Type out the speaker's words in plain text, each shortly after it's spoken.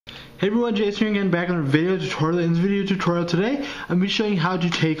Hey everyone, Jason here again, back on a video tutorial. In this video tutorial today, I'm going to be showing you how to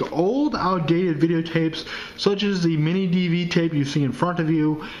take old, outdated videotapes, such as the MiniDV tape you see in front of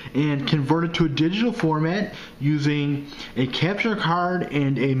you, and convert it to a digital format using a capture card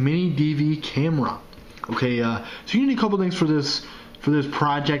and a MiniDV camera. Okay, so you need a couple things for this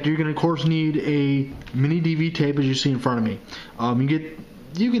project. You're going to, of course, need a MiniDV tape, as you see in front of me.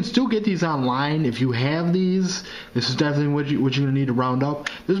 You can still get these online if you have these. This is definitely what you're going to need to round up.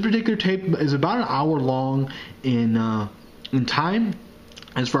 This particular tape is about an hour long in time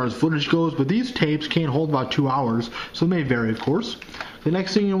as far as footage goes, but these tapes can hold about 2 hours, so it may vary, of course. The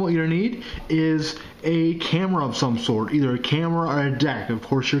next thing what you're going to need is a camera of some sort, either a camera or a deck. Of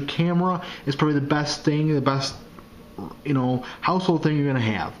course, your camera is probably the best thing, the best household thing you're going to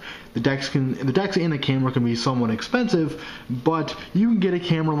have. The decks and the camera can be somewhat expensive, but you can get a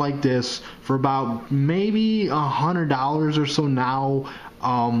camera like this for about maybe $100 or so now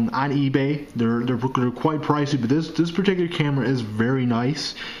on eBay. They're quite pricey, but this particular camera is very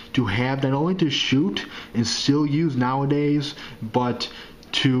nice to have, not only to shoot and still use nowadays, but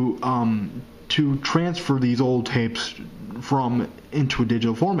to transfer these old tapes into a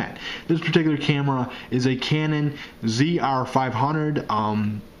digital format. This particular camera is a Canon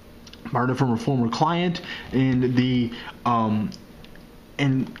ZR500. Borrowed it from a former client, and in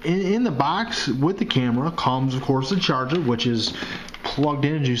the box with the camera comes, of course, the charger, which is plugged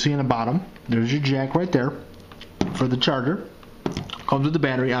in, as you see on the bottom. There's your jack right there for the charger. Comes with the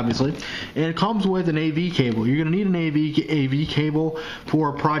battery, obviously, and it comes with an AV cable. You're going to need an AV cable for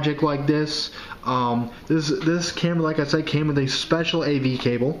a project like this. This camera, like I said, came with a special AV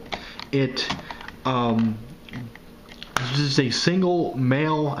cable. It's just a single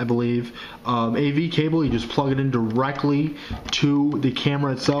male, I believe, AV cable. You just plug it in directly to the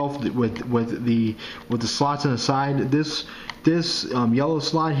camera itself with the slots on the side. This yellow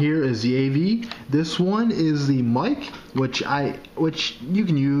slot here is the AV. This one is the mic, which you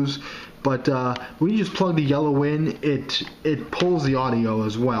can use, but when you just plug the yellow in, it pulls the audio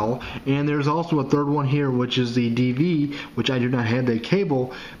as well. And there's also a third one here, which is the DV, which I do not have that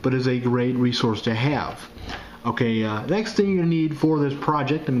cable, but is a great resource to have. Okay, next thing you're going to need for this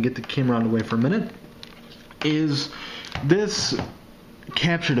project, let me get the camera out of the way for a minute, is this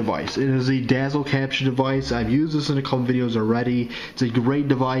capture device. It is a Dazzle capture device. I've used this in a couple videos already. It's a great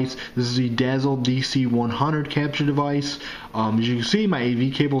device. This is the Dazzle DC100 capture device. As you can see, my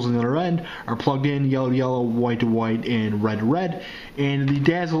AV cables on the other end are plugged in, yellow to yellow, white to white, and red to red. And the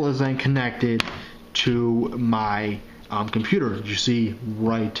Dazzle is then connected to my computer, as you see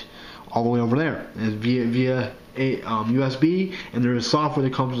right all the way over there. It's via a USB, and there is software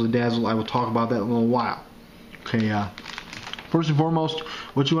that comes with the Dazzle. I will talk about that in a little while. Okay, first and foremost,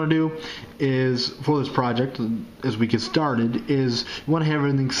 what you want to do is, for this project, as we get started, is you want to have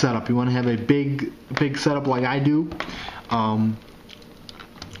everything set up. You want to have a big setup like I do.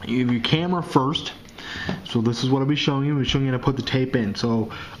 You have your camera first. So this is what I'll be showing you. I'll be showing you how to put the tape in. So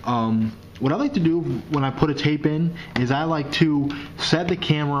what I like to do when I put a tape in is I like to set the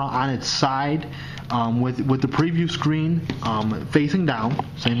camera on its side with the preview screen facing down,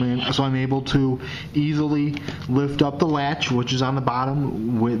 so I'm able to easily lift up the latch, which is on the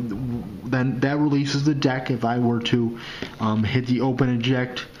bottom. Then that releases the deck if I were to hit the open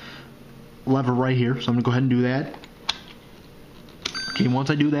eject lever right here. So I'm going to go ahead and do that. Okay,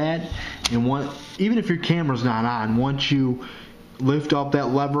 once I do that, and even if your camera's not on, once you lift up that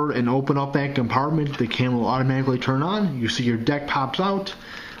lever and open up that compartment, the camera will automatically turn on. You see your deck pops out.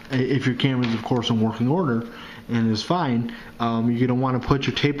 If your camera is, of course, in working order and is fine, you're going to want to put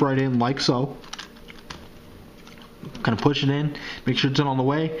your tape right in like so. Kind of push it in, make sure it's in all the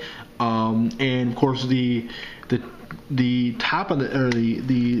way, and of course the top of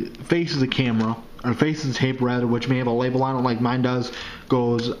the face of the camera, or face of the tape rather, which may have a label on it like mine does,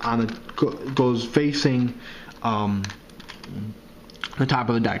 goes facing the top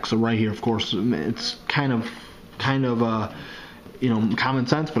of the deck. So right here, of course, it's kind of common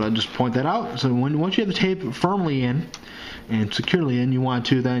sense, but I'll just point that out. So once you have the tape firmly in and securely in, you want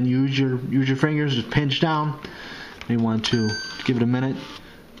to then use your fingers, just pinch down. You want to give it a minute.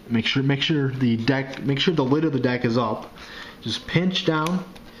 Make sure the lid of the deck is up. Just pinch down.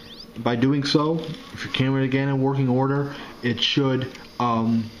 By doing so, if your camera again in working order, it should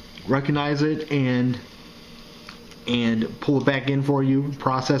recognize it and pull it back in for you,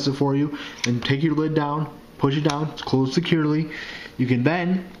 process it for you, and take your lid down, push it down, it's closed securely. You can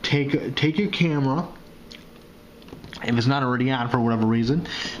then take your camera, if it's not already on for whatever reason,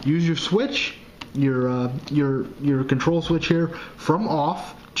 use your switch, your control switch here, from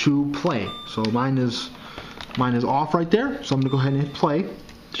off to play. So mine is off right there, so I'm going to go ahead and hit play.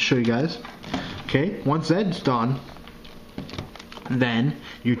 to show you guys. Okay, once that's done, then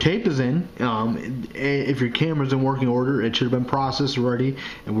your tape is in. If your camera's in working order, it should have been processed already.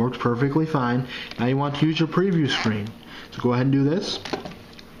 It works perfectly fine. Now you want to use your preview screen. So go ahead and do this.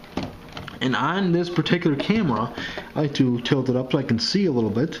 And on this particular camera, I like to tilt it up so I can see a little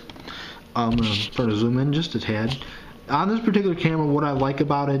bit. I'm going to try to zoom in just a tad. On this particular camera, what I like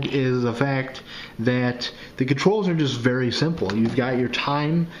about it is the fact that the controls are just very simple. You've got your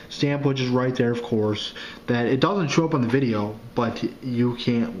time stamp, which is right there, of course. That it doesn't show up on the video, but you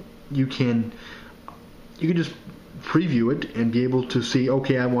can just preview it and be able to see,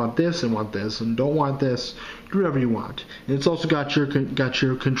 okay, I want this and don't want this. Do whatever you want. And it's also got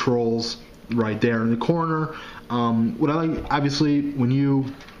your controls right there in the corner. What I like, obviously, when you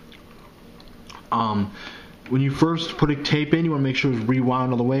first put a tape in, you want to make sure it's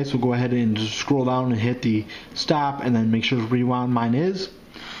rewound all the way. So go ahead and just scroll down and hit the stop, and then make sure it's rewound. Mine is.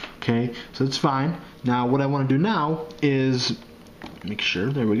 Okay, so it's fine. Now what I want to do now is make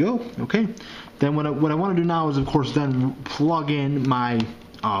sure. There we go. Okay. Then what I want to do now is, of course, then plug in my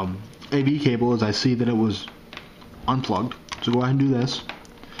AV cable, as I see that it was unplugged. So go ahead and do this.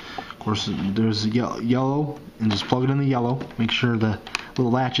 Of course, there's yellow, and just plug it in the yellow. Make sure the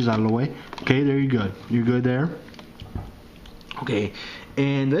little latch is out of the way. Okay, there you're good. You're good there. Okay,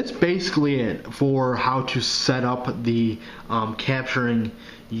 and that's basically it for how to set up the capturing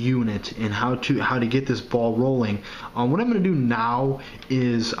unit and how to get this ball rolling. What I'm going to do now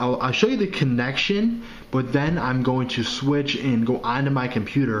is I'll show you the connection, but then I'm going to switch and go onto my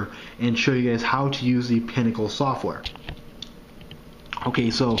computer and show you guys how to use the Pinnacle software.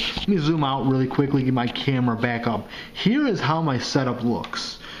 Okay, so let me zoom out really quickly, get my camera back up. Here is how my setup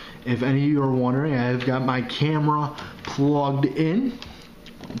looks. If any of you are wondering, I've got my camera plugged in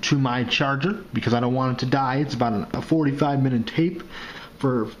to my charger because I don't want it to die. It's about a 45-minute tape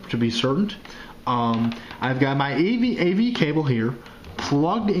to be certain. I've got my AV cable here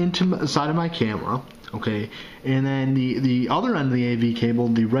plugged into the side of my camera. Okay, and then the other end of the AV cable,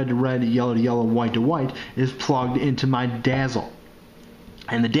 the red to red, yellow to yellow, white to white, is plugged into my Dazzle.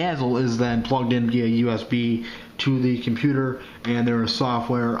 And the Dazzle is then plugged in via USB to the computer, and there is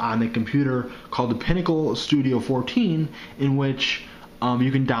software on the computer called the Pinnacle Studio 14, in which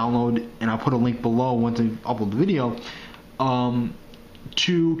you can download, and I'll put a link below once I upload the video,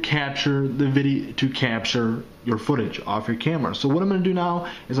 to capture the video, to capture your footage off your camera. So what I'm going to do now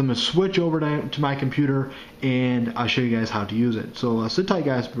is I'm going to switch over to my computer, and I'll show you guys how to use it. So sit tight,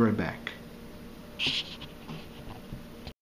 guys. Be right back.